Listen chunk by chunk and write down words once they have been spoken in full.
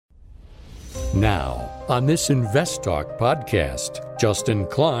Now, on this Invest Talk podcast, Justin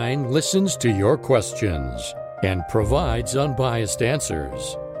Klein listens to your questions and provides unbiased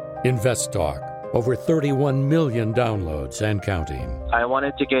answers. Invest Talk, over 31 million downloads and counting. I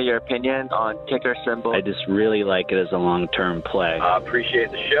wanted to get your opinion on ticker symbol. I just really like it as a long-term play.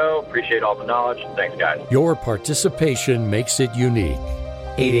 Appreciate the show. Appreciate all the knowledge. Thanks, guys. Your participation makes it unique.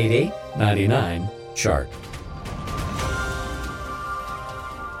 888-99-CHART.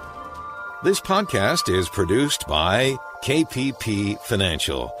 This podcast is produced by KPP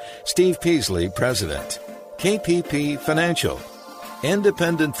Financial. Steve Peasley, President. KPP Financial.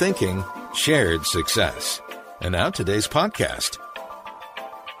 Independent thinking, shared success. And now today's podcast.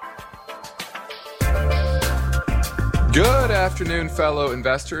 Good afternoon, fellow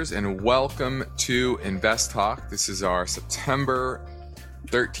investors, and welcome to Invest Talk. This is our September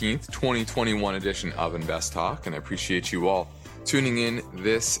 13th, 2021 edition of Invest Talk, and I appreciate you all tuning in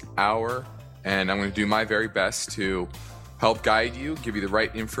this hour. And I'm going to do my very best to help guide you, give you the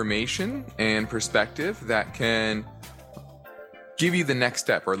right information and perspective that can give you the next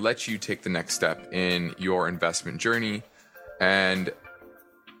step or let you take the next step in your investment journey and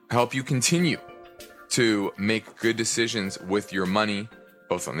help you continue to make good decisions with your money,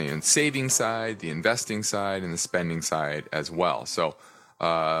 both on the saving side, the investing side, and the spending side as well. So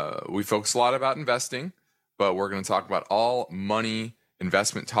we focus a lot about investing, but we're going to talk about all money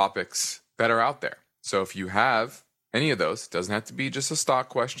investment topics that are out there. So if you have any of those, it doesn't have to be just a stock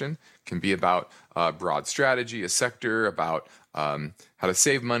question. It can be about broad strategy, a sector, about how to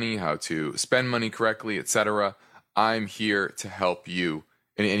save money, how to spend money correctly, etc. I'm here to help you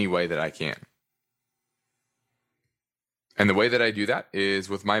in any way that I can. And the way that I do that is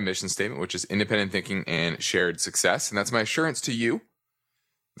with my mission statement, which is independent thinking and shared success. And that's my assurance to you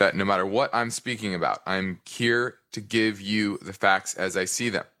that no matter what I'm speaking about, I'm here to give you the facts as I see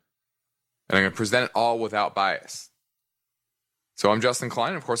them. And I'm going to present it all without bias. So I'm Justin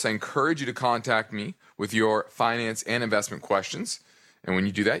Klein. Of course, I encourage you to contact me with your finance and investment questions. And when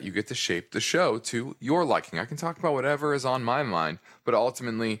you do that, you get to shape the show to your liking. I can talk about whatever is on my mind, but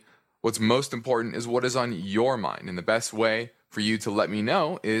ultimately, what's most important is what is on your mind. And the best way for you to let me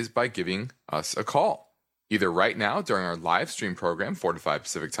know is by giving us a call, either right now during our live stream program, 4 to 5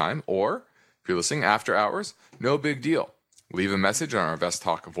 Pacific time, or if you're listening after hours, no big deal. Leave a message on our Invest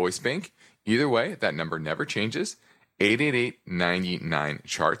Talk voice bank. Either way, that number never changes,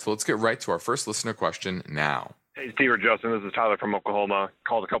 888-99-CHART. So let's get right to our first listener question now. Hey, Steve or Justin, this is Tyler from Oklahoma.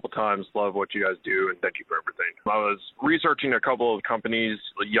 Called a couple times, love what you guys do, and thank you for everything. I was researching a couple of companies,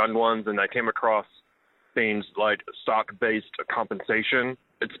 young ones, and I came across things like stock-based compensation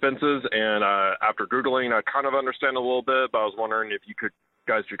expenses, and after Googling, I kind of understand a little bit, but I was wondering if you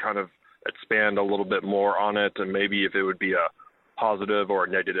guys could kind of expand a little bit more on it, and maybe if it would be a positive or a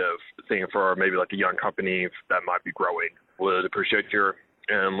negative thing for maybe like a young company that might be growing. Would appreciate your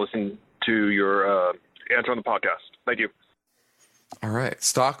and listen to your answer on the podcast. Thank you. All right.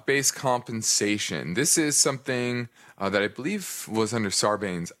 Stock-based compensation. This is something that I believe was under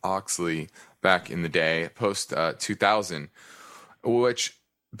Sarbanes-Oxley back in the day, post 2000, which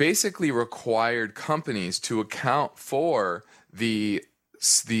basically required companies to account for the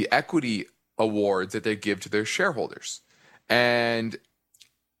equity awards that they give to their shareholders. And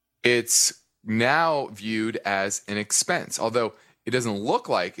it's now viewed as an expense, although it doesn't look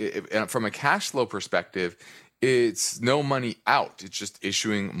like it, from a cash flow perspective, it's no money out. It's just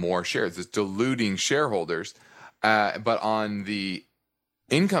issuing more shares. It's diluting shareholders. But on the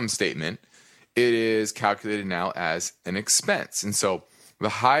income statement, it is calculated now as an expense. And so the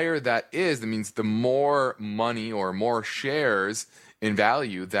higher that is, that means the more money or more shares in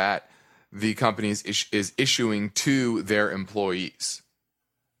value that the company is issuing to their employees.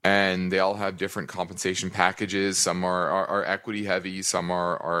 And they all have different compensation packages. Some are equity heavy, some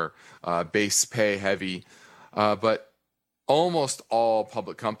are base pay heavy. But almost all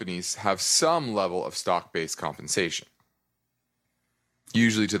public companies have some level of stock-based compensation.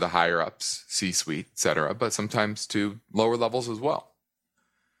 Usually to the higher ups, C-suite, etc., but sometimes to lower levels as well.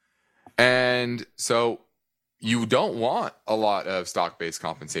 And so you don't want a lot of stock-based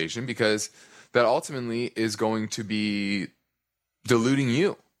compensation because that ultimately is going to be diluting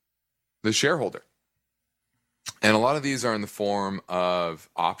you, the shareholder. And a lot of these are in the form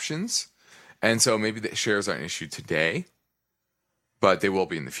of options. And so maybe the shares aren't issued today, but they will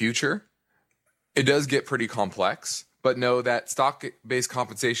be in the future. It does get pretty complex, but know that stock-based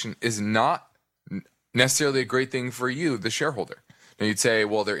compensation is not necessarily a great thing for you, the shareholder. Now you'd say,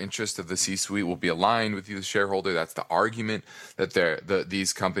 well, their interest of the C-suite will be aligned with you, the shareholder. That's the argument, that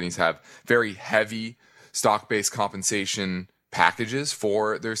these companies have very heavy stock-based compensation packages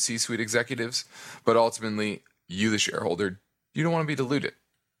for their C-suite executives, but ultimately, you, the shareholder, you don't want to be diluted.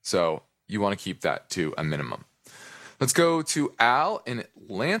 So you want to keep that to a minimum. Let's go to Al in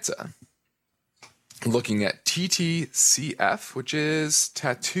Atlanta, looking at TTCF, which is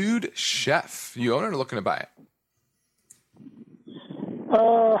Tattooed Chef. You own it or looking to buy it?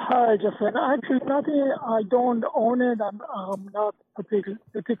 Hi, Justin. Actually, nothing. I don't own it. I'm not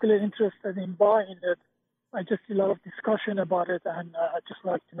particularly interested in buying it. I just see a lot of discussion about it, and I'd just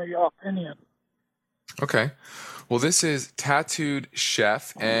like to know your opinion. Okay. Well, this is Tattooed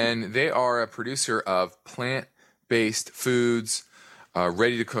Chef, and they are a producer of plant-based foods,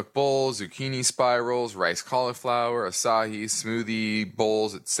 ready-to-cook bowls, zucchini spirals, rice cauliflower, acai, smoothie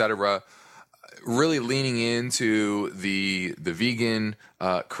bowls, etc. Really leaning into the vegan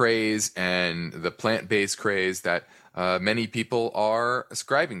craze and the plant-based craze that many people are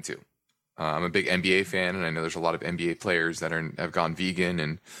ascribing to. I'm a big NBA fan, and I know there's a lot of NBA players that have gone vegan,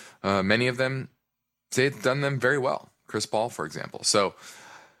 and many of them say it's done them very well. Chris Paul, for example. So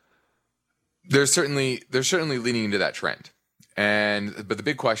they're certainly leaning into that trend. But the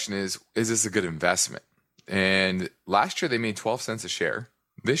big question is this a good investment? And last year they made 12 cents a share.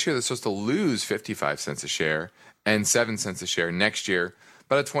 This year they're supposed to lose 55 cents a share and 7 cents a share next year.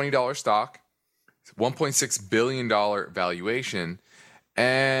 About a $20 stock, $1.6 billion valuation.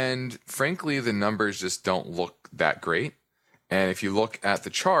 And frankly, the numbers just don't look that great. And if you look at the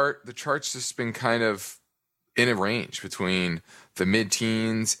chart's just been kind of in a range between the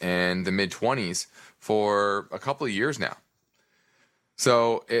mid-teens and the mid-20s for a couple of years now.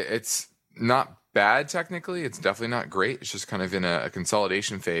 So it's not bad technically. It's definitely not great. It's just kind of in a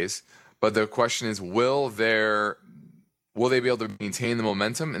consolidation phase. But the question is, will they be able to maintain the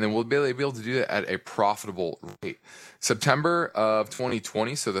momentum, and then will they be able to do that at a profitable rate? September of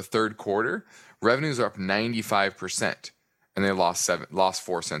 2020, so the third quarter, revenues are up 95%, and they lost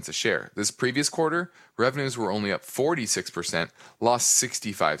 4 cents a share. This previous quarter, revenues were only up 46%, lost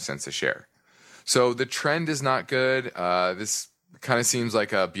 65 cents a share. So the trend is not good. This kind of seems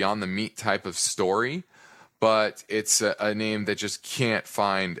like a Beyond the Meat type of story, but it's a name that just can't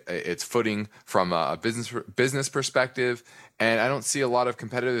find its footing from a business perspective, and I don't see a lot of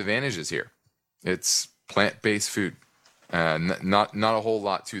competitive advantages here. It's plant-based food, not a whole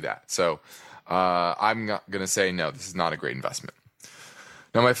lot to that. So I'm going to say no, this is not a great investment.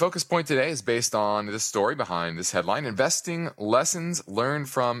 Now, my focus point today is based on this story behind this headline, Investing Lessons Learned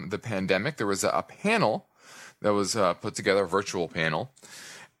from the Pandemic. There was a panel that was put together, a virtual panel,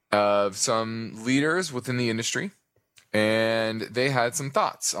 of some leaders within the industry, and they had some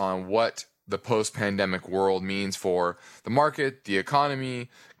thoughts on what the post-pandemic world means for the market, the economy,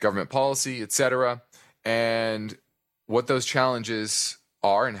 government policy, etc., and what those challenges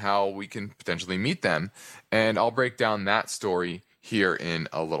are and how we can potentially meet them. And I'll break down that story here in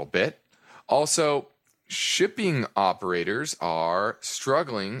a little bit. Also, shipping operators are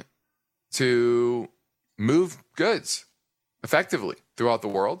struggling to move goods effectively throughout the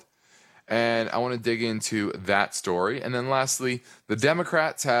world. And I want to dig into that story. And then lastly, the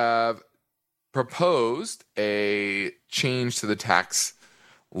Democrats have proposed a change to the tax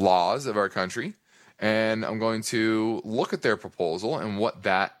laws of our country. And I'm going to look at their proposal and what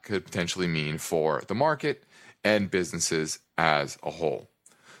that could potentially mean for the market and businesses as a whole.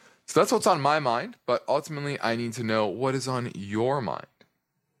 So that's what's on my mind, but ultimately I need to know what is on your mind.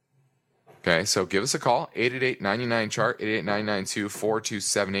 Okay, so give us a call, 888-99-CHART,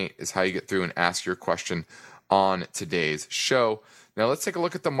 888-992-4278 is how you get through and ask your question on today's show. Now let's take a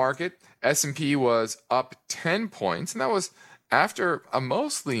look at the market. S&P was up 10 points, and that was after a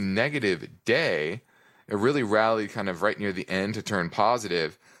mostly negative day. It really rallied kind of right near the end to turn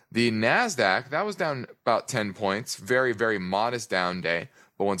positive. The NASDAQ, that was down about 10 points, very, very modest down day.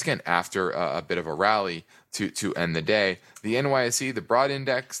 But once again, after a bit of a rally to end the day. The NYSE, the broad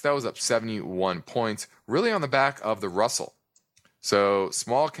index, that was up 71 points, really on the back of the Russell. So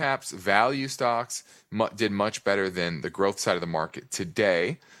small caps, value stocks did much better than the growth side of the market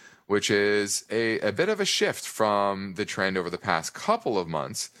today, which is a bit of a shift from the trend over the past couple of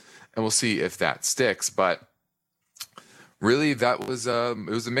months. And we'll see if that sticks. But really, it was a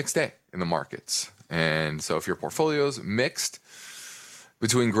mixed day in the markets. And so if your portfolio's mixed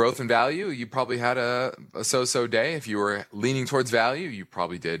between growth and value, you probably had a so-so day. If you were leaning towards value, you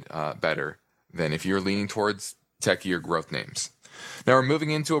probably did better than if you were leaning towards techie or growth names. Now we're moving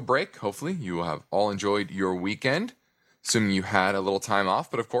into a break. Hopefully you have all enjoyed your weekend, assuming you had a little time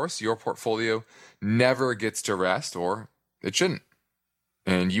off. But of course, your portfolio never gets to rest, or it shouldn't.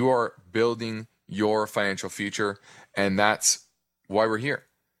 And you are building your financial future, and that's why we're here,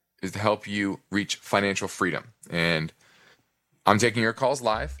 is to help you reach financial freedom. And I'm taking your calls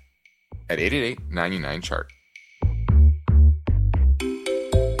live at 888-99-CHART.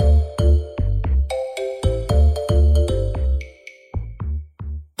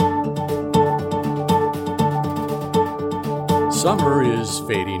 Summer is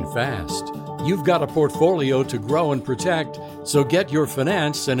fading fast. You've got a portfolio to grow and protect, so get your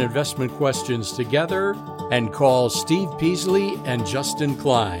finance and investment questions together and call Steve Peasley and Justin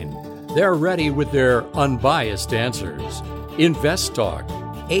Klein. They're ready with their unbiased answers. Invest Talk,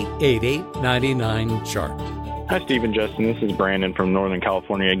 888-99-CHART. Hi, Steve and Justin. This is Brandon from Northern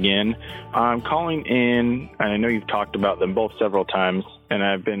California again. I'm calling in, and I know you've talked about them both several times, and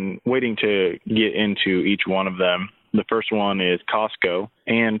I've been waiting to get into each one of them. The first one is Costco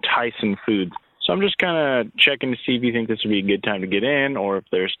and Tyson Foods. So I'm just kind of checking to see if you think this would be a good time to get in or if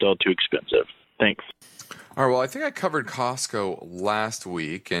they're still too expensive. Thanks. All right, well, I think I covered Costco last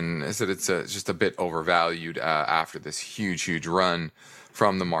week, and I said it's just a bit overvalued after this huge run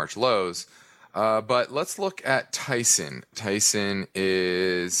from the March lows. But let's look at Tyson. Tyson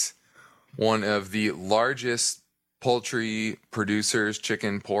is one of the largest poultry producers,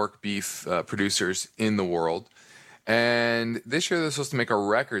 chicken, pork, beef producers in the world. And this year they're supposed to make a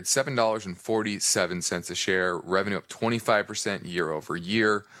record $7.47 a share, revenue up 25% year over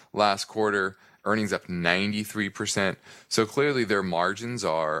year last quarter, earnings up 93%. So clearly their margins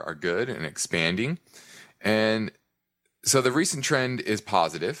are good and expanding. And so the recent trend is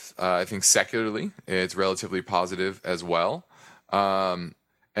positive. I think secularly it's relatively positive as well. And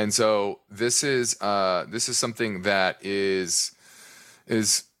so this is something that is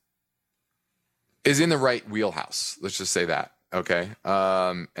in the right wheelhouse. Let's just say that. Okay.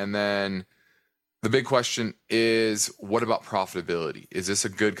 And then the big question is, what about profitability? Is this a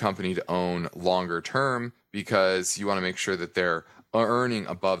good company to own longer term? Because you want to make sure that they're earning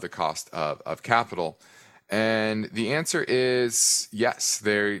above the cost of capital. And the answer is yes.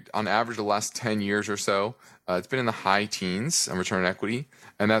 They're on average the last 10 years or so. It's been in the high teens on return on equity.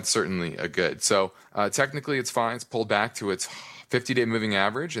 And that's certainly a good. So technically it's fine. It's pulled back to its 50-day moving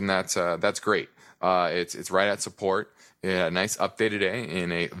average. And that's great. It's right at support. It had a nice up day today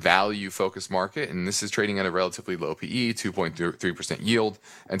in a value-focused market, and this is trading at a relatively low PE, 2.3% yield.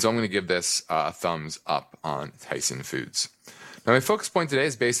 And so I'm going to give this a thumbs up on Tyson Foods. Now, my focus point today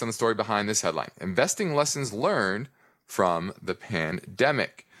is based on the story behind this headline: Investing Lessons Learned from the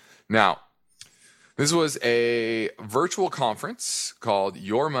Pandemic. Now, this was a virtual conference called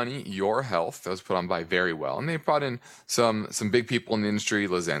Your Money, Your Health that was put on by Verywell, and they brought in some big people in the industry: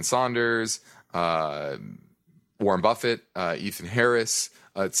 Lisanne Saunders, Warren Buffett, Ethan Harris,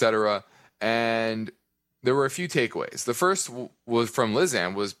 etc. And there were a few takeaways. The first was from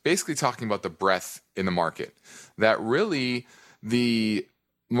Lisanne, was basically talking about the breadth in the market. That really the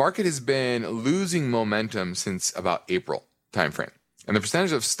market has been losing momentum since about April timeframe. And the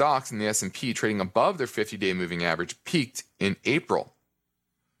percentage of stocks in the S&P trading above their 50-day moving average peaked in April.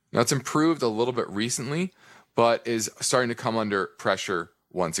 Now, it's improved a little bit recently, but is starting to come under pressure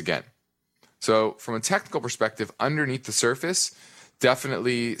once again. So from a technical perspective, underneath the surface,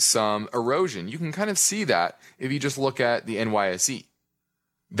 definitely some erosion. You can kind of see that if you just look at the NYSE.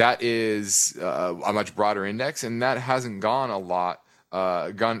 That is a much broader index, and that hasn't gone a lot,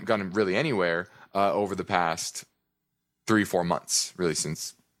 gone really anywhere over the past 3-4 months, really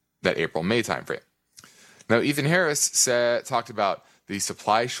since that April-May timeframe. Now, Ethan Harris talked about the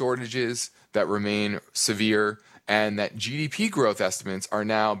supply shortages that remain severe, and that GDP growth estimates are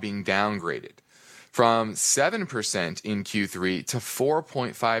now being downgraded from 7% in Q3 to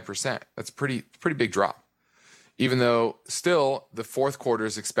 4.5%. That's a pretty big drop. Even though still the fourth quarter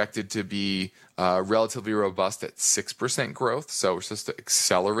is expected to be relatively robust at 6% growth, so we're supposed to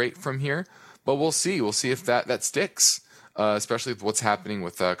accelerate from here. But we'll see. We'll see if that sticks, especially with what's happening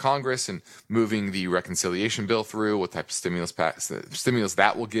with Congress and moving the reconciliation bill through, what type of stimulus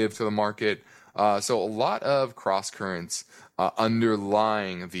that will give to the market. So a lot of cross currents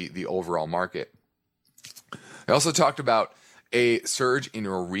underlying the overall market. I also talked about a surge in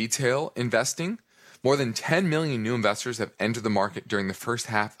retail investing. More than 10 million new investors have entered the market during the first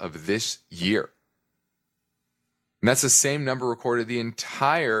half of this year. And that's the same number recorded the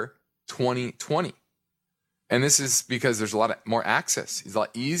entire 2020. And this is because there's a lot more access. It's a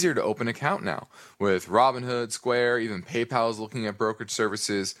lot easier to open an account now with Robinhood, Square, even PayPal is looking at brokerage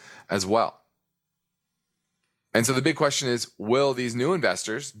services as well. And so the big question is, will these new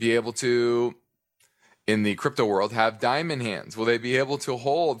investors be able to, in the crypto world, have diamond hands? Will they be able to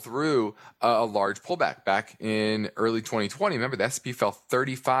hold through a large pullback? Back in early 2020, remember, the S&P fell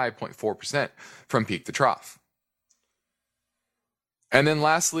 35.4% from peak to trough. And then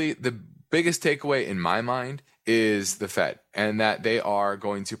lastly, the biggest takeaway in my mind is the Fed, and that they are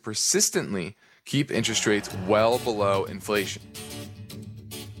going to persistently keep interest rates well below inflation.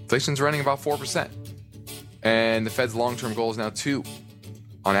 Inflation's running about 4%, and the Fed's long-term goal is now 2%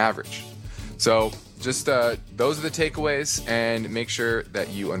 on average. So just those are the takeaways, and make sure that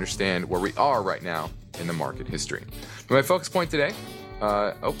you understand where we are right now in the market history. My focus point today,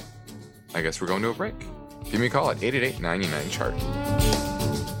 I guess we're going to a break. Give me a call at 888-99-CHART.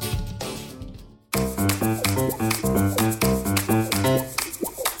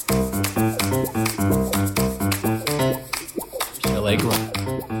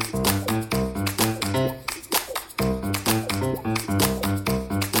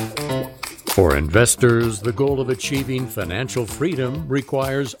 For investors, the goal of achieving financial freedom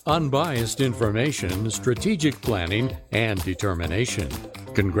requires unbiased information, strategic planning, and determination.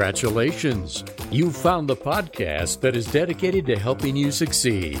 Congratulations! You've found the podcast that is dedicated to helping you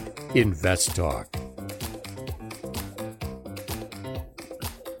succeed. Invest Talk.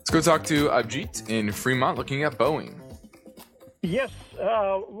 Let's go talk to Abjit in Fremont looking at Boeing. Yes.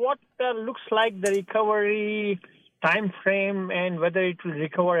 What looks like the recovery time frame and whether it will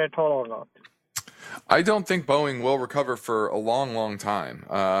recover at all or not? I don't think Boeing will recover for a long, long time.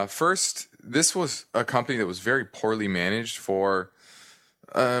 First, this was a company that was very poorly managed for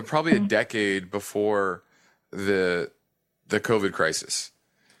probably a decade before the COVID crisis.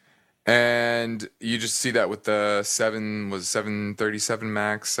 And you just see that with the 737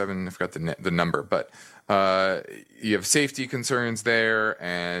 MAX, I forgot the number, but you have safety concerns there,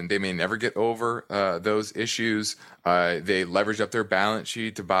 and they may never get over those issues. They leveraged up their balance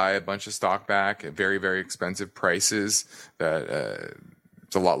sheet to buy a bunch of stock back at very, very expensive prices. That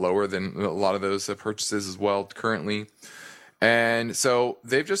it's a lot lower than a lot of those purchases as well currently. And so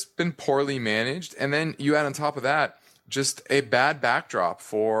they've just been poorly managed. And then you add on top of that just a bad backdrop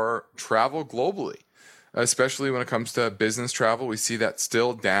for travel globally, especially when it comes to business travel. We see that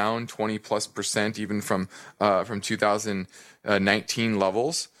still down 20+% even from 2019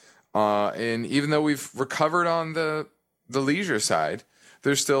 levels. And even though we've recovered on the leisure side,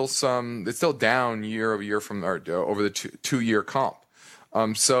 there's still it's still down year over year over the two-year comp.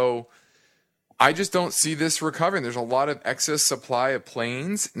 So I just don't see this recovering. There's a lot of excess supply of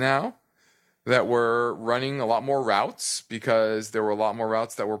planes now that were running a lot more routes because there were a lot more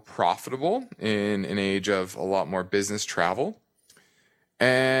routes that were profitable in an age of a lot more business travel.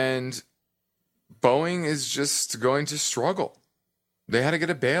 And Boeing is just going to struggle. They had to get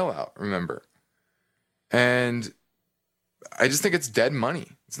a bailout, remember. And I just think it's dead money.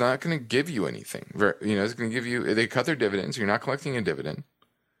 It's not going to give you anything. It's going to give you, they cut their dividends. You're not collecting a dividend.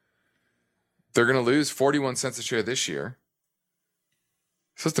 They're going to lose 41 cents a share this year.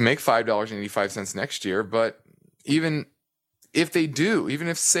 Supposed to make $5.85 next year, but even if they do, even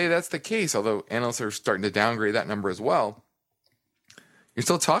if say that's the case, although analysts are starting to downgrade that number as well, you're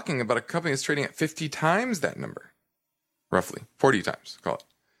still talking about a company that's trading at 50 times that number, roughly 40 times, call it.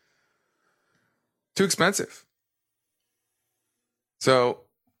 Too expensive. So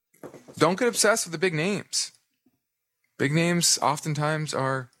don't get obsessed with the big names. Big names oftentimes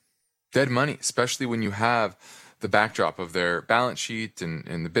are dead money, especially when you have the backdrop of their balance sheet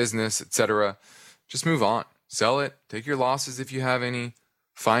and the business, etc. Just move on. Sell it. Take your losses if you have any.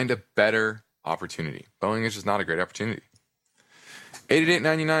 Find a better opportunity. Boeing is just not a great opportunity.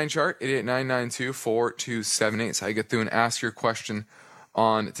 888-99-CHART, 888-992-4278. So I get through and ask your question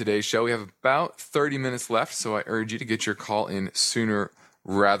on today's show. We have about 30 minutes left, so I urge you to get your call in sooner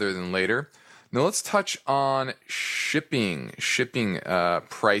rather than later. Now let's touch on shipping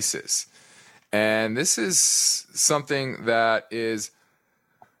prices. And this is something that is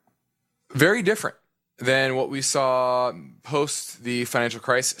very different than what we saw post the financial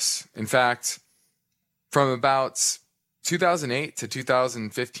crisis. In fact, from about 2008 to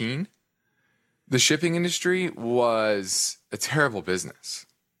 2015, the shipping industry was a terrible business.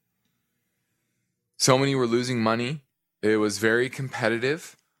 So many were losing money. It was very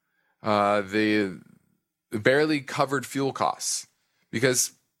competitive. They barely covered fuel costs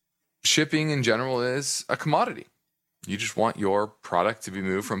because shipping in general is a commodity. You just want your product to be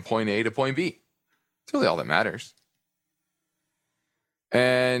moved from point A to point B. It's really all that matters.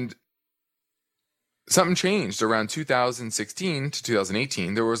 And something changed around 2016 to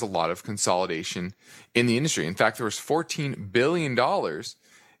 2018. There was a lot of consolidation in the industry. In fact, there was $14 billion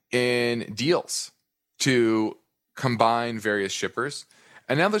in deals to combine various shippers.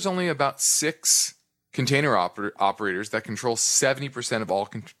 And now there's only about 6 container operators that control 70% of all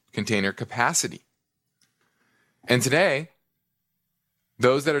container capacity. And today,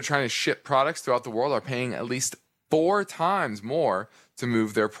 those that are trying to ship products throughout the world are paying at least 4 times more to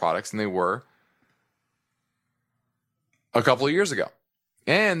move their products than they were a couple of years ago.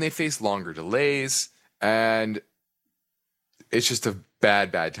 And they face longer delays, and it's just a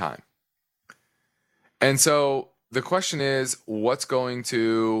bad time. And so the question is, what's going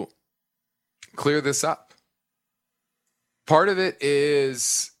to clear this up? Part of it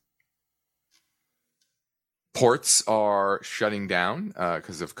is ports are shutting down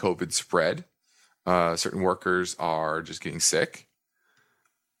because of COVID spread. Certain workers are just getting sick.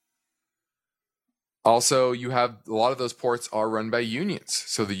 Also, you have a lot of those ports are run by unions.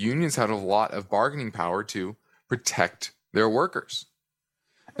 So the unions have a lot of bargaining power to protect their workers.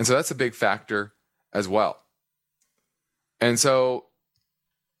 And so that's a big factor as well. And so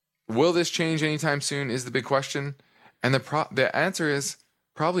will this change anytime soon is the big question. And the answer is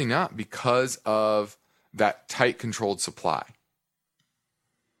probably not, because of that tight controlled supply.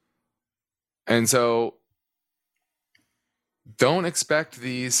 And so don't expect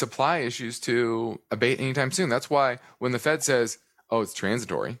the supply issues to abate anytime soon. That's why when the Fed says, oh, it's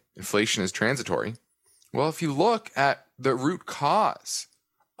transitory, inflation is transitory. Well, if you look at the root cause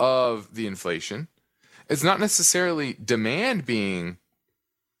of the inflation, it's not necessarily demand being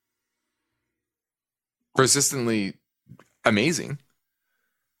persistently amazing.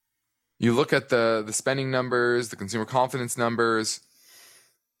 You look at the spending numbers, the consumer confidence numbers,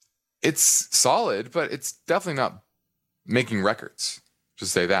 it's solid, but it's definitely not making records,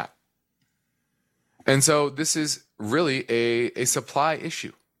 just say that. And so this is really a supply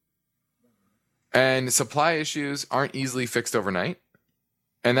issue. And supply issues aren't easily fixed overnight.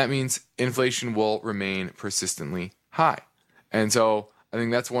 And that means inflation will remain persistently high. And so I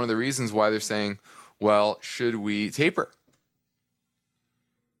think that's one of the reasons why they're saying, well, should we taper?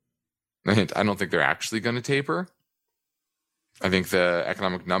 I don't think they're actually going to taper. I think the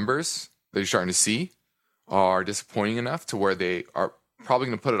economic numbers that you're starting to see are disappointing enough to where they are probably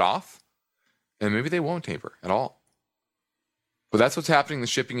going to put it off, and maybe they won't taper at all. But that's what's happening in the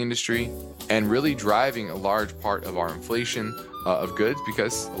shipping industry and really driving a large part of our inflation of goods,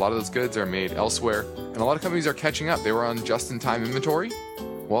 because a lot of those goods are made elsewhere, and a lot of companies are catching up. They were on just-in-time inventory.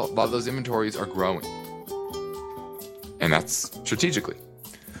 Well, a lot of those inventories are growing, and that's strategically.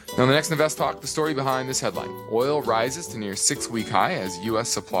 Now, in the next Invest Talk, the story behind this headline: oil rises to near 6-week high as U.S.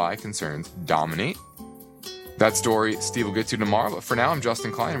 supply concerns dominate. That story Steve will get to tomorrow, but for now, I'm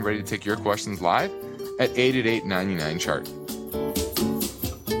Justin Klein. I'm ready to take your questions live at 888-99-CHART.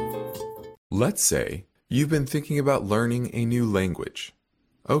 Let's say you've been thinking about learning a new language.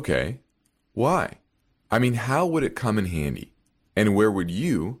 Okay, why? I mean, how would it come in handy? And where would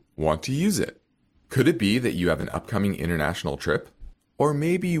you want to use it? Could it be that you have an upcoming international trip? Or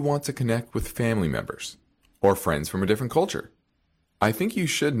maybe you want to connect with family members or friends from a different culture? I think you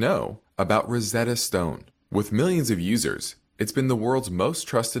should know about Rosetta Stone. With millions of users, it's been the world's most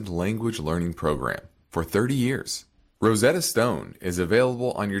trusted language learning program for 30 years. Rosetta Stone is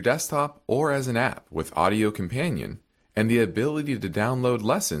available on your desktop or as an app with Audio Companion and the ability to download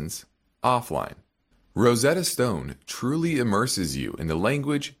lessons offline. Rosetta Stone truly immerses you in the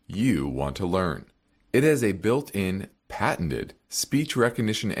language you want to learn. It has a built-in, patented speech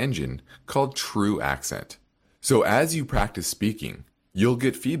recognition engine called True Accent. So as you practice speaking, you'll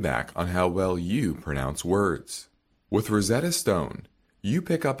get feedback on how well you pronounce words. With Rosetta Stone, you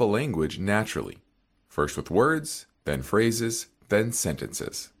pick up a language naturally, first with words, then phrases, then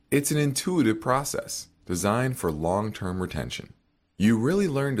sentences. It's an intuitive process designed for long-term retention. You really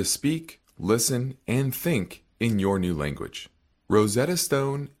learn to speak, listen, and think in your new language. Rosetta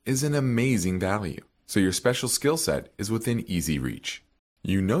Stone is an amazing value, so your special skill set is within easy reach.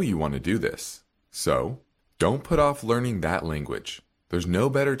 You know you want to do this, so don't put off learning that language. There's no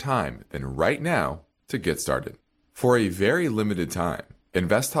better time than right now to get started. For a very limited time,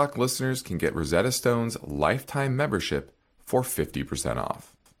 Invest Talk listeners can get Rosetta Stone's lifetime membership for 50%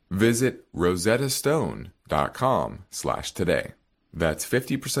 off. Visit rosettastone.com/today. That's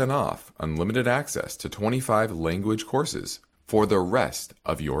 50% off unlimited access to 25 language courses for the rest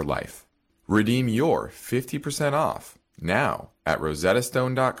of your life. Redeem your 50% off now at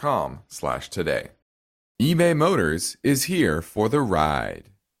rosettastone.com/today. eBay Motors is here for the ride.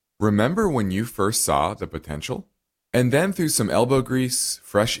 Remember when you first saw the potential? And then through some elbow grease,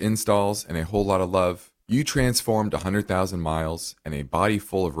 fresh installs, and a whole lot of love, you transformed 100,000 miles and a body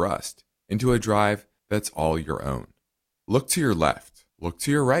full of rust into a drive that's all your own. Look to your left. Look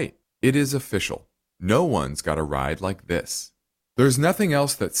to your right. It is official. No one's got a ride like this. There's nothing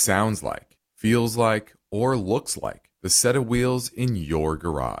else that sounds like, feels like, or looks like the set of wheels in your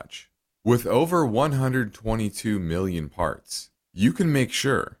garage. With over 122 million parts, you can make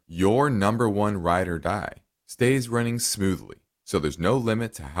sure your number one ride or die stays running smoothly, so there's no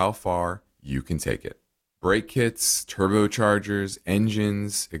limit to how far you can take it. Brake kits, turbochargers,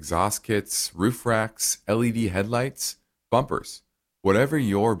 engines, exhaust kits, roof racks, LED headlights, bumpers. Whatever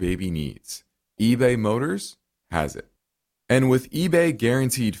your baby needs, eBay Motors has it. And with eBay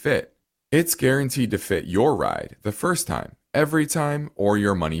Guaranteed Fit, it's guaranteed to fit your ride the first time, every time, or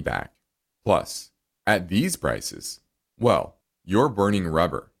your money back. Plus, at these prices, well, you're burning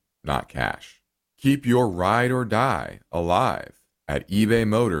rubber, not cash. Keep your ride or die alive at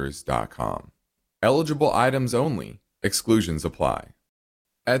ebaymotors.com. Eligible items only. Exclusions apply.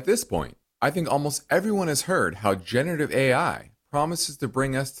 At this point, I think almost everyone has heard how generative AI promises to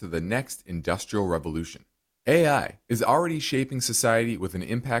bring us to the next industrial revolution. AI is already shaping society with an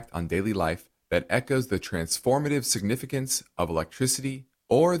impact on daily life that echoes the transformative significance of electricity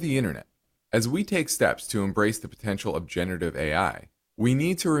or the internet. As we take steps to embrace the potential of generative AI, we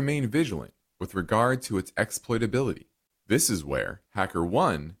need to remain vigilant with regard to its exploitability. This is where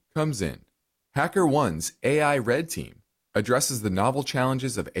HackerOne comes in. HackerOne's AI Red Team addresses the novel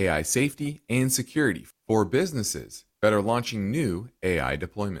challenges of AI safety and security for businesses that are launching new AI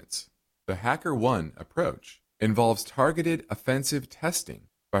deployments. The HackerOne approach involves targeted offensive testing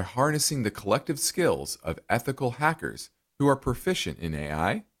by harnessing the collective skills of ethical hackers who are proficient in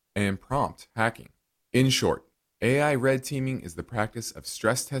AI and prompt hacking. In short, AI red teaming is the practice of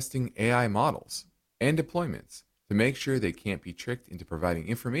stress testing AI models and deployments to make sure they can't be tricked into providing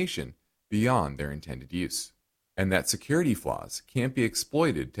information beyond their intended use, and that security flaws can't be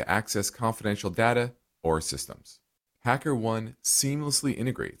exploited to access confidential data or systems. HackerOne seamlessly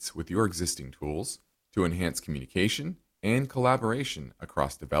integrates with your existing tools to enhance communication and collaboration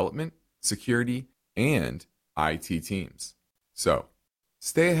across development, security, and IT teams. So,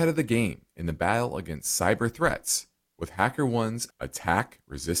 stay ahead of the game in the battle against cyber threats with HackerOne's attack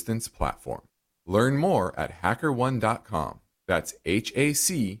resistance platform. Learn more at hackerone.com. That's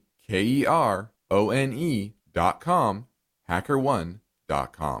HackerOne.com,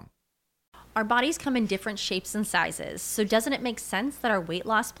 hackerone.com. Our bodies come in different shapes and sizes, so doesn't it make sense that our weight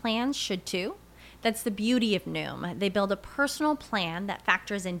loss plans should too? That's the beauty of Noom. They build a personal plan that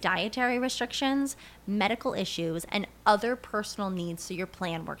factors in dietary restrictions, medical issues, and other personal needs so your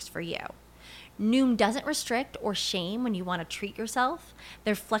plan works for you. Noom doesn't restrict or shame when you want to treat yourself.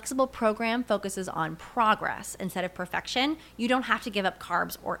 Their flexible program focuses on progress instead of perfection. You don't have to give up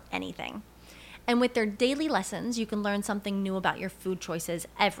carbs or anything. And with their daily lessons, you can learn something new about your food choices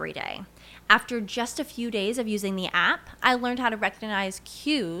every day. After just a few days of using the app, I learned how to recognize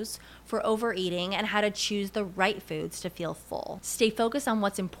cues for overeating and how to choose the right foods to feel full. Stay focused on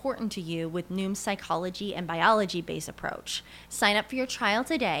what's important to you with Noom's psychology and biology-based approach. Sign up for your trial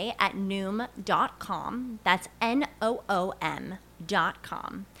today at Noom.com. That's Noom.com.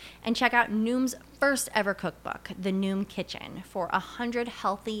 And check out Noom's first ever cookbook, The Noom Kitchen, for 100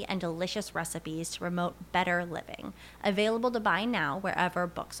 healthy and delicious recipes to promote better living. Available to buy now wherever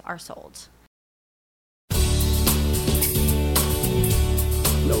books are sold.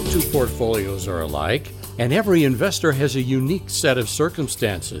 No two portfolios are alike, and every investor has a unique set of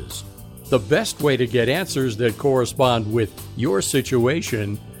circumstances. The best way to get answers that correspond with your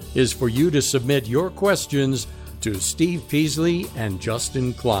situation is for you to submit your questions to Steve Peasley and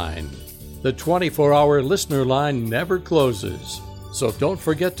Justin Klein. The 24-hour listener line never closes, so don't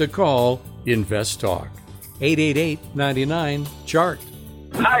forget to call Invest Talk. 888-99-CHART.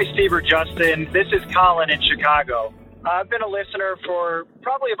 Hi, Steve or Justin. This is Colin in Chicago. I've been a listener for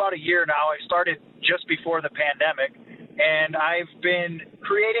probably about a year now. I started just before the pandemic, and I've been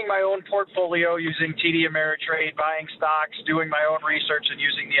creating my own portfolio using TD Ameritrade, buying stocks, doing my own research, and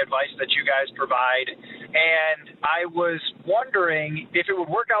using the advice that you guys provide. And I was wondering if it would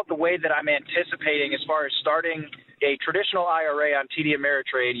work out the way that I'm anticipating as far as starting a traditional IRA on TD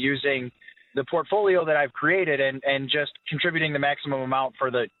Ameritrade using the portfolio that I've created and just contributing the maximum amount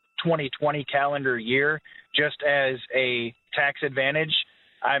for the 2020 calendar year just as a tax advantage.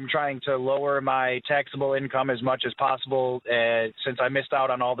 I'm trying to lower my taxable income as much as possible since I missed out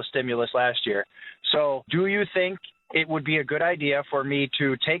on all the stimulus last year. So do you think it would be a good idea for me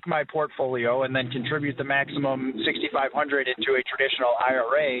to take my portfolio and then contribute the maximum $6,500 into a traditional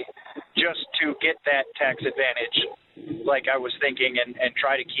IRA just to get that tax advantage like I was thinking and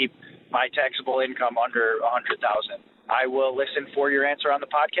try to keep my taxable income under $100,000? I will listen for your answer on the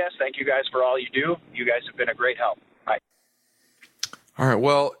podcast. Thank you guys for all you do. You guys have been a great help. Bye. All right.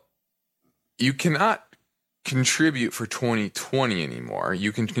 Well, you cannot contribute for 2020 anymore.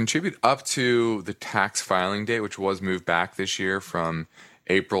 You can contribute up to the tax filing date, which was moved back this year from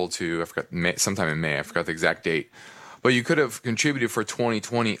April to, I forgot, May, sometime in May. I forgot the exact date. But you could have contributed for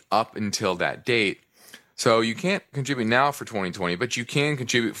 2020 up until that date. So you can't contribute now for 2020, but you can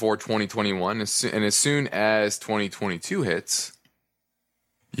contribute for 2021. And as soon as 2022 hits,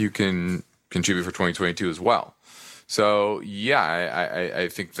 you can contribute for 2022 as well. So yeah, I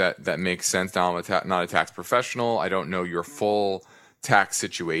think that makes sense. Now I'm not a tax professional. I don't know your full tax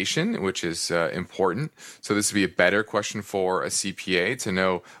situation, which is important. So this would be a better question for a CPA to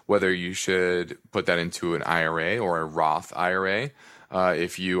know whether you should put that into an IRA or a Roth IRA.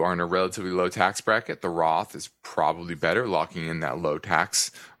 If you are in a relatively low tax bracket, the Roth is probably better, locking in that low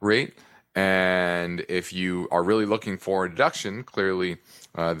tax rate. And if you are really looking for a deduction, clearly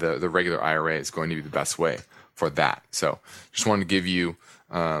the regular IRA is going to be the best way for that. So just wanted to give you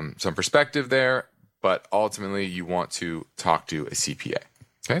some perspective there, but ultimately you want to talk to a CPA.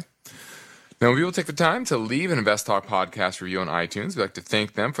 Okay. Now, we will take the time to leave an Invest Talk podcast review on iTunes. We'd like to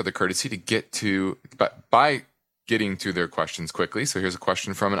thank them for the courtesy to get to, by getting to their questions quickly. So here's a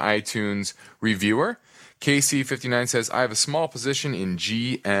question from an iTunes reviewer. KC59 says, I have a small position in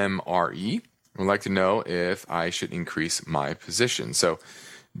GMRE. I'd like to know if I should increase my position. So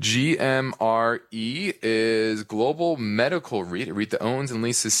GMRE is Global Medical REIT, a REIT that owns and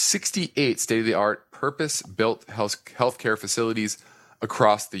leases 68 state-of-the-art purpose-built healthcare facilities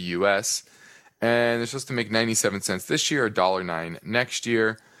across the U.S., and they're supposed to make 97 cents this year, $1.09 next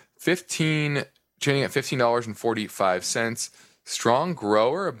year, trading at $15.45. Strong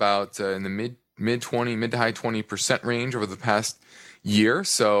grower, about in the mid to high 20% range over the past year.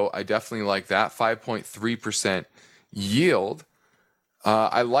 So I definitely like that. 5.3% yield.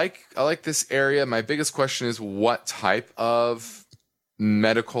 I like this area. My biggest question is, what type of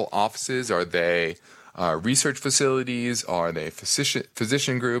medical offices are they? Research facilities? Are they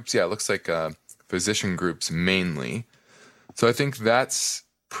physician groups? Yeah, it looks like physician groups mainly. So I think that's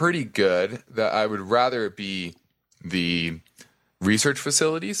pretty good. That I would rather it be the research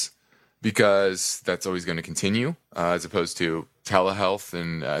facilities, because that's always going to continue, as opposed to telehealth,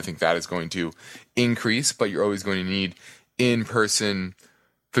 and I think that is going to increase, but you're always going to need in-person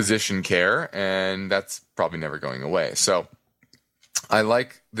physician care, and that's probably never going away. So I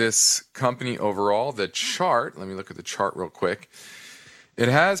like this company overall. The chart, let me look at the chart real quick. It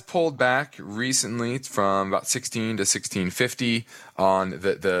has pulled back recently from about 16 to 1650 on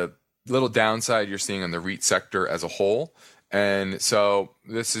the little downside you're seeing on the REIT sector as a whole. And so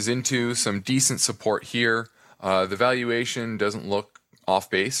this is into some decent support here. The valuation doesn't look off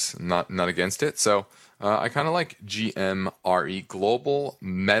base, not against it. So I kind of like GMRE, Global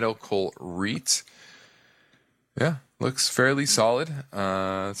Medical REIT. Yeah, looks fairly solid.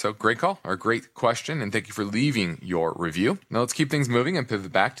 So great call, or great question, and thank you for leaving your review. Now let's keep things moving and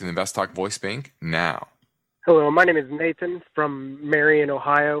pivot back to the Invest Talk Voice Bank now. Hello, my name is Nathan from Marion,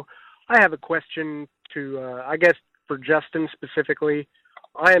 Ohio. I have a question to, I guess, for Justin specifically.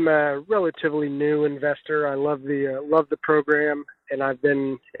 I am a relatively new investor. I love the program, and I've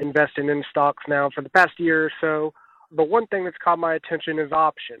been investing in stocks now for the past year or so. But one thing that's caught my attention is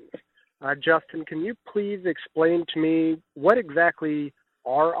options. Justin, can you please explain to me what exactly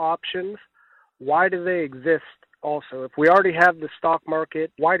are options? Why do they exist also? If we already have the stock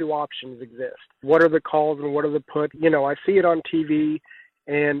market, why do options exist? What are the calls and what are the puts? You know, I see it on TV,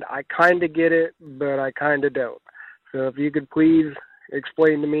 and I kind of get it, but I kind of don't. So if you could please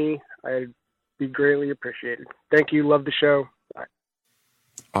explain to me, I'd be greatly appreciated. Thank you. Love the show. Bye.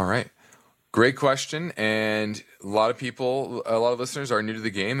 All right. Great question. And a lot of listeners are new to the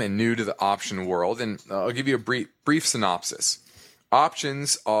game and new to the option world. And I'll give you a brief synopsis.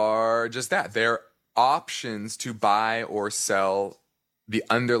 Options are just that. They're options to buy or sell the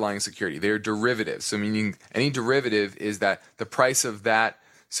underlying security. They're derivatives. So meaning any derivative is that the price of that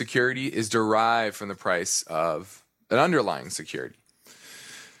security is derived from the price of an underlying security.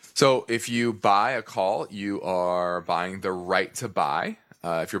 So if you buy a call, you are buying the right to buy.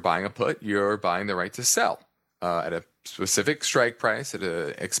 If you're buying a put, you're buying the right to sell at a specific strike price. It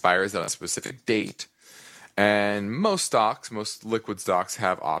expires on a specific date. And most liquid stocks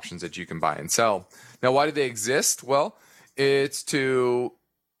have options that you can buy and sell. Now, why do they exist? Well, it's to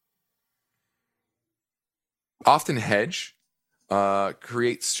often hedge,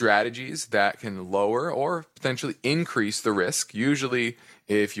 create strategies that can lower or potentially increase the risk. Usually,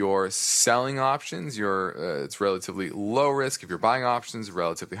 if you're selling options, it's relatively low risk. If you're buying options,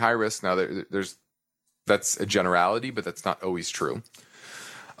 relatively high risk. Now, that's a generality, but that's not always true.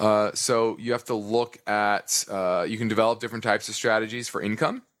 So you have to look at, you can develop different types of strategies for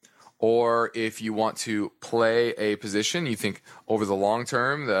income. Or if you want to play a position, you think over the long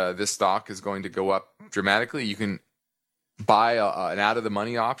term, this stock is going to go up dramatically, you can buy an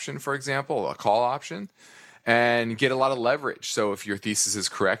out-of-the-money option, for example, a call option, and get a lot of leverage. So if your thesis is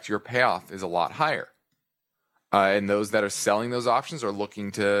correct, your payoff is a lot higher. And those that are selling those options are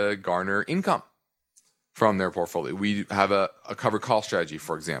looking to garner income from their portfolio. We have a covered call strategy,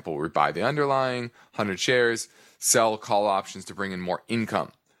 for example, where we buy the underlying 100 shares, sell call options to bring in more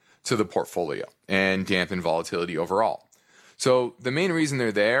income to the portfolio and dampen volatility overall. So the main reason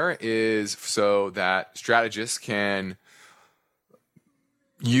they're there is so that strategists can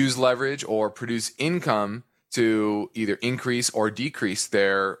use leverage or produce income to either increase or decrease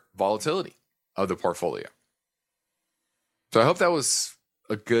their volatility of the portfolio. So I hope that was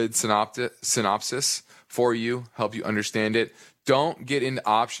a good synopsis for you, help you understand it. Don't get into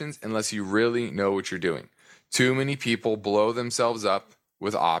options unless you really know what you're doing. Too many people blow themselves up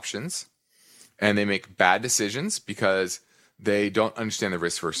with options and they make bad decisions because they don't understand the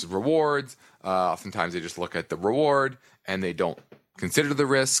risk versus rewards. Oftentimes they just look at the reward and they don't consider the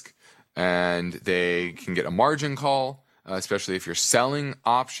risk, and they can get a margin call, especially if you're selling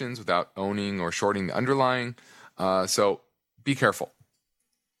options without owning or shorting the underlying. So be careful.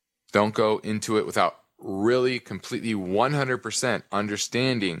 Don't go into it without really completely 100%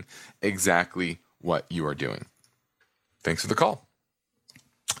 understanding exactly what you are doing. Thanks for the call.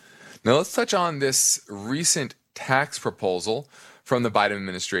 Now let's touch on this recent tax proposal from the Biden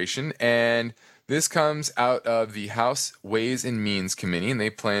administration, and this comes out of the House Ways and Means Committee, and they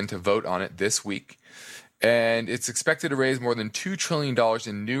plan to vote on it this week. And it's expected to raise more than $2 trillion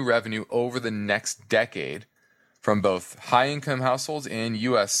in new revenue over the next decade from both high-income households and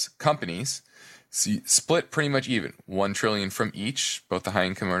U.S. companies, split pretty much even, $1 trillion from each, both the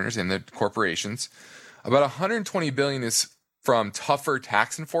high-income earners and the corporations. About $120 billion is from tougher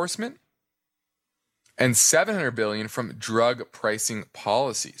tax enforcement, and $700 billion from drug pricing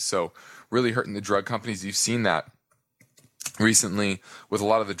policies. So really hurting the drug companies. You've seen that recently with a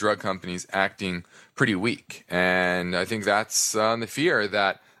lot of the drug companies acting pretty weak. And I think that's the fear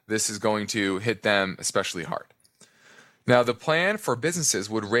that this is going to hit them especially hard. Now, the plan for businesses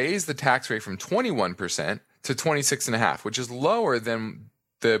would raise the tax rate from 21% to 26.5%, which is lower than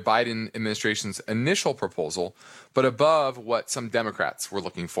the Biden administration's initial proposal, but above what some Democrats were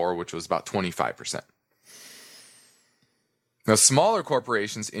looking for, which was about 25%. Now, smaller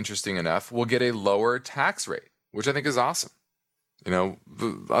corporations, interesting enough, will get a lower tax rate, which I think is awesome. You know,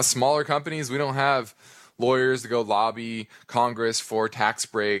 us smaller companies, we don't have lawyers to go lobby Congress for tax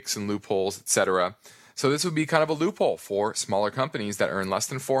breaks and loopholes, etc. So this would be kind of a loophole for smaller companies that earn less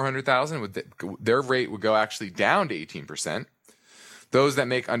than $400,000. Their rate would go actually down to 18%. Those that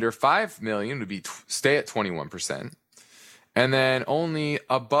make under $5 million would be stay at 21%, and then only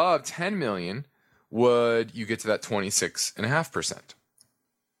above $10 million would you get to that 26.5%. So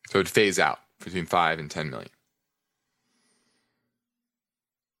it would phase out between 5 and 10 million.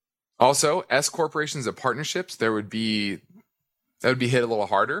 Also, S corporations and partnerships, that would be hit a little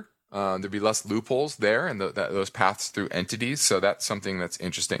harder. There'd be less loopholes there and those paths through entities. So that's something that's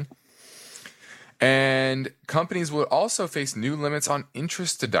interesting. And companies would also face new limits on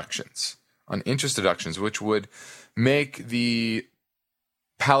interest deductions, which would make the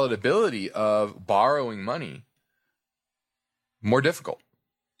palatability of borrowing money more difficult.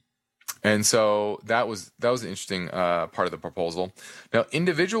 And so that was an interesting part of the proposal. Now,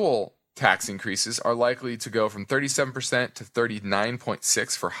 individual tax increases are likely to go from 37% to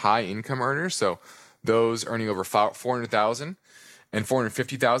 39.6% for high income earners. So those earning over $400,000 and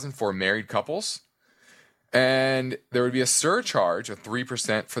 $450,000 for married couples. And there would be a surcharge of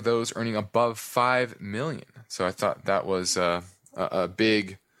 3% for those earning above $5 million. So I thought that was a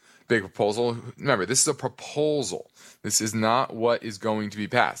big proposal. Remember, this is a proposal. This is not what is going to be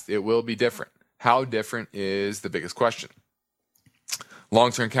passed. It will be different. How different is the biggest question.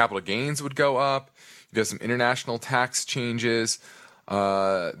 Long-term capital gains would go up. There's some international tax changes.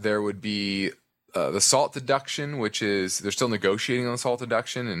 There would be the SALT deduction, which is they're still negotiating on the SALT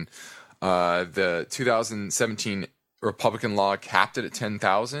deduction, and the 2017 Republican law capped it at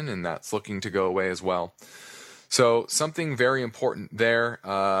 $10,000, and that's looking to go away as well. So something very important there,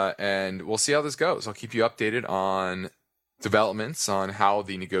 and we'll see how this goes. I'll keep you updated on developments on how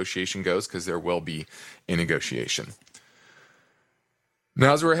the negotiation goes, because there will be a negotiation.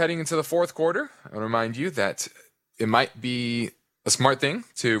 Now, as we're heading into the fourth quarter, I want to remind you that it might be a smart thing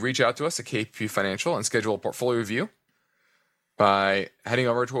to reach out to us at KPP Financial and schedule a portfolio review by heading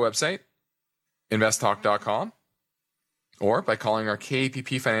over to our website, investtalk.com, or by calling our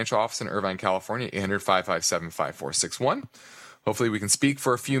KPP Financial office in Irvine, California, 800-557-5461. Hopefully we can speak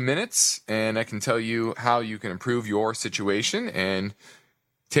for a few minutes, and I can tell you how you can improve your situation and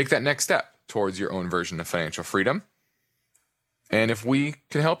take that next step towards your own version of financial freedom. And if we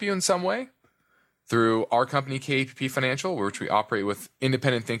can help you in some way through our company, KPP Financial, which we operate with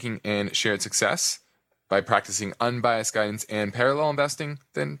independent thinking and shared success, by practicing unbiased guidance and parallel investing,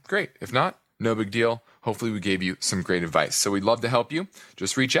 then great. If not, no big deal. Hopefully we gave you some great advice. So we'd love to help you.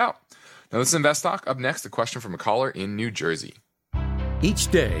 Just reach out. Now this is Invest Talk. Up next, a question from a caller in New Jersey.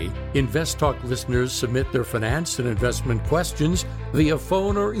 Each day, Invest Talk listeners submit their finance and investment questions via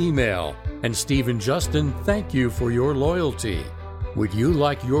phone or email. And Steve and Justin thank you for your loyalty. Would you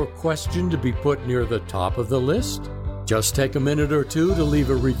like your question to be put near the top of the list? Just take a minute or two to leave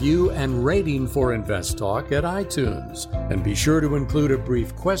a review and rating for Invest Talk at iTunes. And be sure to include a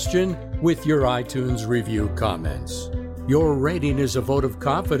brief question with your iTunes review comments. Your rating is a vote of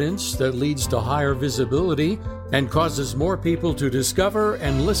confidence that leads to higher visibility and causes more people to discover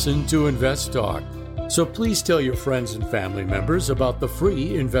and listen to Invest Talk. So please tell your friends and family members about the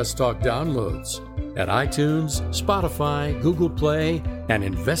free Invest Talk downloads at iTunes, Spotify, Google Play, and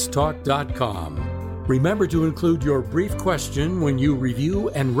investtalk.com. Remember to include your brief question when you review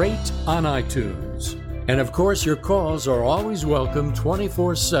and rate on iTunes. And of course, your calls are always welcome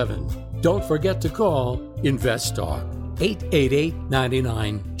 24/7. Don't forget to call Invest Talk,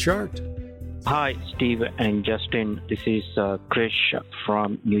 888-99-CHART. Hi, Steve and Justin. This is Krish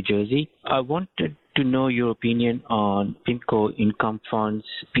from New Jersey. I wanted to know your opinion on PIMCO income funds,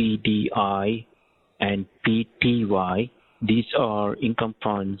 PDI and PTY. These are income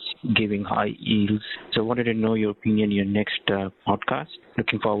funds giving high yields. So I wanted to know your opinion in your next podcast.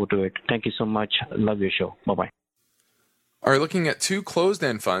 Looking forward to it. Thank you so much. Love your show. Bye-bye. All right, looking at two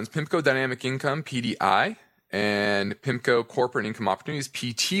closed-end funds, PIMCO Dynamic Income, PDI, and PIMCO Corporate Income Opportunities,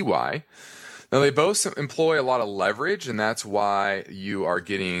 PTY. Now, they both employ a lot of leverage, and that's why you are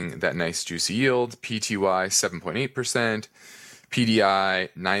getting that nice juicy yield. PTY, 7.8%, PDI,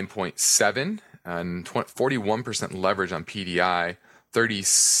 9.7%. And 41% leverage on PDI,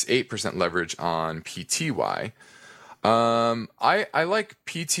 38% leverage on PTY. I like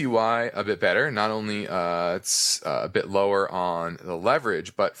PTY a bit better. Not only it's a bit lower on the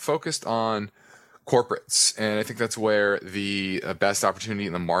leverage, but focused on corporates. And I think that's where the best opportunity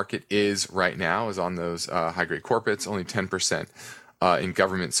in the market is right now, is on those high-grade corporates, only 10% in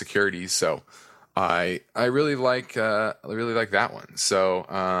government securities. So I really like that one. So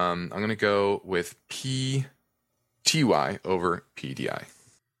I'm going to go with PTY over PDI.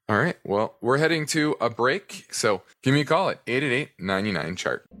 All right. Well, we're heading to a break. So give me a call at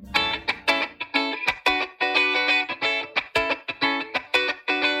 888-99-CHART.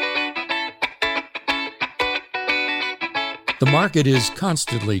 The market is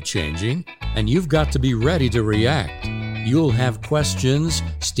constantly changing, and you've got to be ready to react. You'll have questions.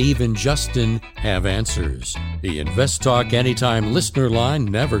 Steve and Justin have answers. The Invest Talk Anytime listener line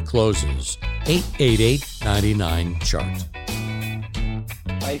never closes. 888-99-CHART.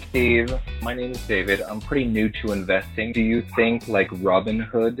 Hi, Steve. My name is David. I'm pretty new to investing. Do you think, like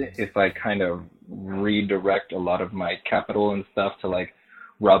Robinhood, if I kind of redirect a lot of my capital and stuff to like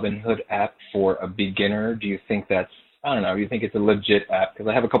Robinhood app for a beginner, do you think that's, I don't know, you think it's a legit app? Because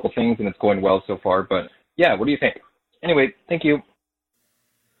I have a couple things and it's going well so far, but yeah, what do you think? Anyway, thank you.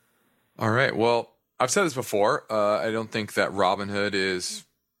 All right. Well, I've said this before. I don't think that Robinhood is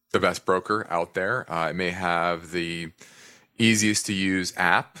the best broker out there. It may have the easiest to use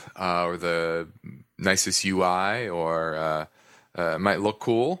app or the nicest UI, or it might look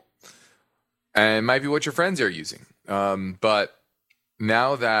cool, and it might be what your friends are using. But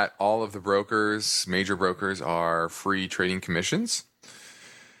now that all of the brokers, major brokers, are free trading commissions,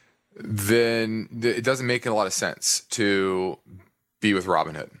 then it doesn't make a lot of sense to be with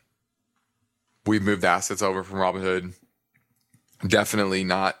Robinhood. We've moved assets over from Robinhood. Definitely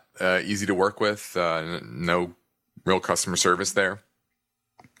not easy to work with. No real customer service there.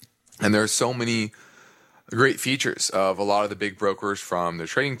 And there are so many great features of a lot of the big brokers, from the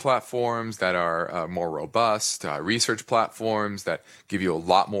trading platforms that are more robust, research platforms that give you a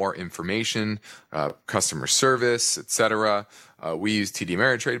lot more information, customer service, etc. We use TD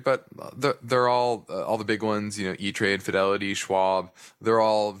Ameritrade, but they're all the big ones, E-Trade, Fidelity, Schwab. They're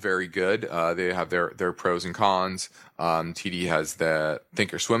all very good. They have their pros and cons. TD has the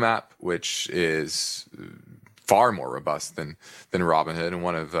Thinkorswim app, which is far more robust than Robinhood, and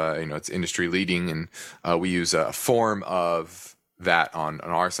one of it's industry leading, and we use a form of that on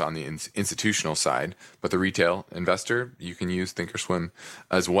our side, on the institutional side. But the retail investor, you can use Thinkorswim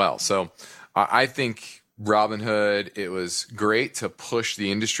as well. So I think Robinhood, it was great to push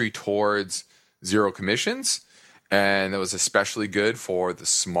the industry towards zero commissions, and that was especially good for the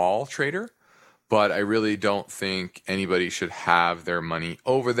small trader. But I really don't think anybody should have their money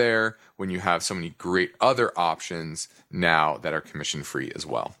over there when you have so many great other options now that are commission-free as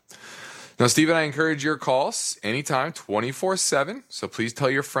well. Now, Steve and I encourage your calls anytime, 24/7. So please tell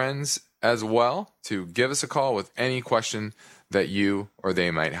your friends as well to give us a call with any question that you or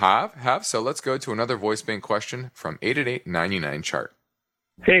they might have. So let's go to another voice bank question from 888-99-CHART.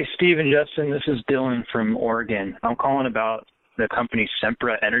 Hey, Steve and Justin, this is Dylan from Oregon. I'm calling about the company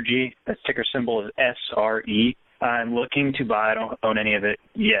Sempra Energy. That ticker symbol is SRE. I'm looking to buy. I don't own any of it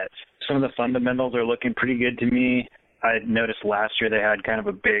yet. Some of the fundamentals are looking pretty good to me. I noticed last year they had kind of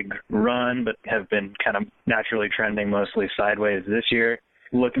a big run, but have been kind of naturally trending mostly sideways this year.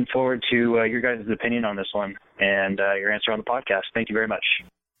 Looking forward to your guys' opinion on this one and your answer on the podcast. Thank you very much.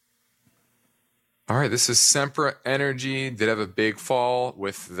 All right, this is Sempra Energy. Did have a big fall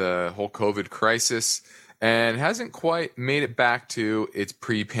with the whole COVID crisis and hasn't quite made it back to its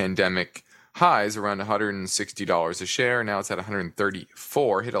pre-pandemic highs around $160 a share. Now it's at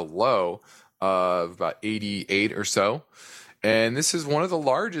 $134, hit a low of about 88 or so. And this is one of the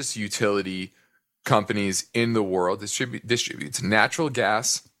largest utility companies in the world. Distributes natural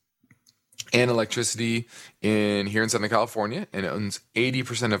gas and electricity here in Southern California, and it owns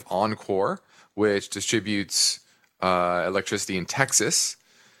 80% of Oncor, which distributes electricity in Texas.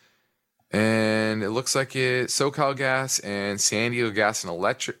 And it looks like SoCal Gas and San Diego Gas and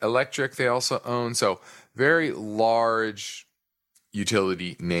Electric they also own. So very large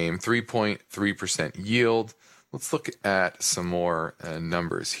utility name, 3.3% yield. Let's look at some more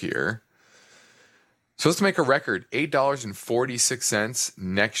numbers here. So let's make a record, $8.46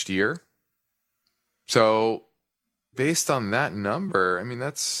 next year. So based on that number, I mean,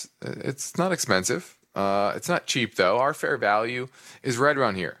 it's not expensive. It's not cheap, though. Our fair value is right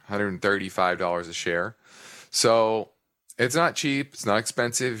around here, $135 a share. So it's not cheap. It's not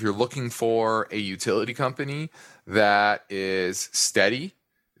expensive. If you're looking for a utility company that is steady,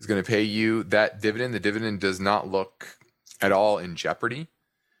 is going to pay you that dividend, the dividend does not look at all in jeopardy.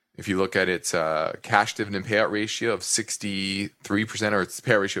 If you look at its cash dividend payout ratio of 63%, or its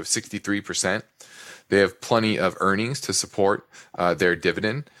payout ratio of 63%, they have plenty of earnings to support their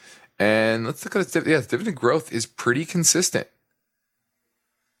dividend. And let's look at its dividend. Yeah, dividend growth is pretty consistent.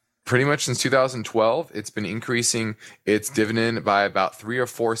 Pretty much since 2012, it's been increasing its dividend by about 3 or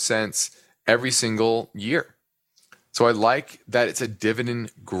 4 cents every single year. So I like that it's a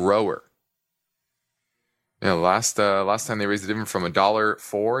dividend grower. You know, last time they raised the dividend from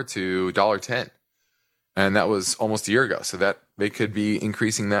 $1.04 to $1.10, and that was almost a year ago. So that they could be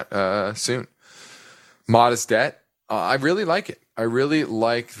increasing that soon. Modest debt. I really like it. I really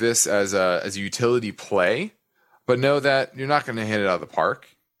like this as a utility play, but know that you're not going to hit it out of the park.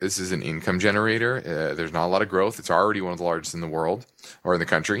 This is an income generator. There's not a lot of growth. It's already one of the largest in the world or in the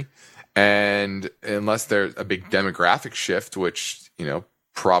country. And unless there's a big demographic shift, which,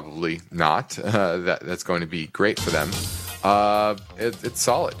 probably not, that's going to be great for them, it's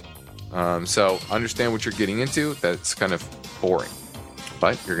solid. So understand what you're getting into. That's kind of boring,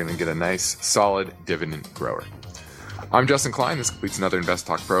 but you're going to get a nice, solid dividend grower. I'm Justin Klein. This completes another Invest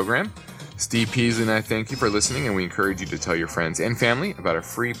Talk program. Steve Peasley and I thank you for listening, and we encourage you to tell your friends and family about our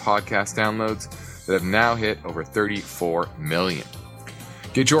free podcast downloads that have now hit over 34 million.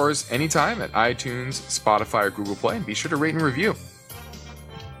 Get yours anytime at iTunes, Spotify, or Google Play, and be sure to rate and review.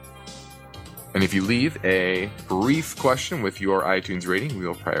 And if you leave a brief question with your iTunes rating, we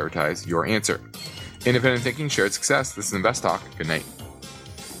will prioritize your answer. Independent thinking, shared success. This is Invest Talk. Good night.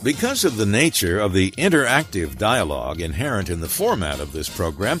 Because of the nature of the interactive dialogue inherent in the format of this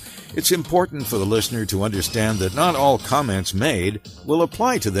program, it's important for the listener to understand that not all comments made will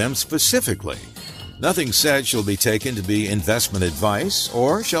apply to them specifically. Nothing said shall be taken to be investment advice,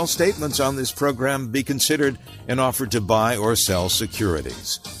 or shall statements on this program be considered an offer to buy or sell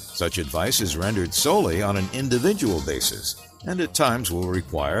securities. Such advice is rendered solely on an individual basis, and at times will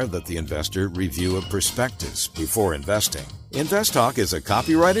require that the investor review a prospectus before investing. Invest Talk is a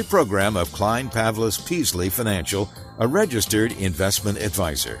copyrighted program of Klein Pavlis Peasley Financial, a registered investment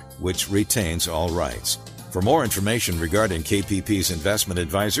advisor, which retains all rights. For more information regarding KPP's investment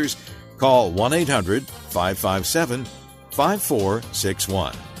advisors, call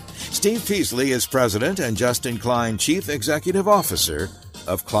 1-800-557-5461. Steve Peasley is President and Justin Klein, Chief Executive Officer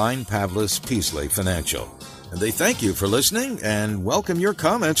of Klein Pavlis Peasley Financial. And they thank you for listening and welcome your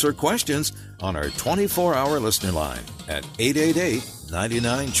comments or questions on our 24-hour listener line at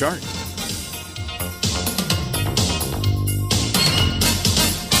 888-99-CHART.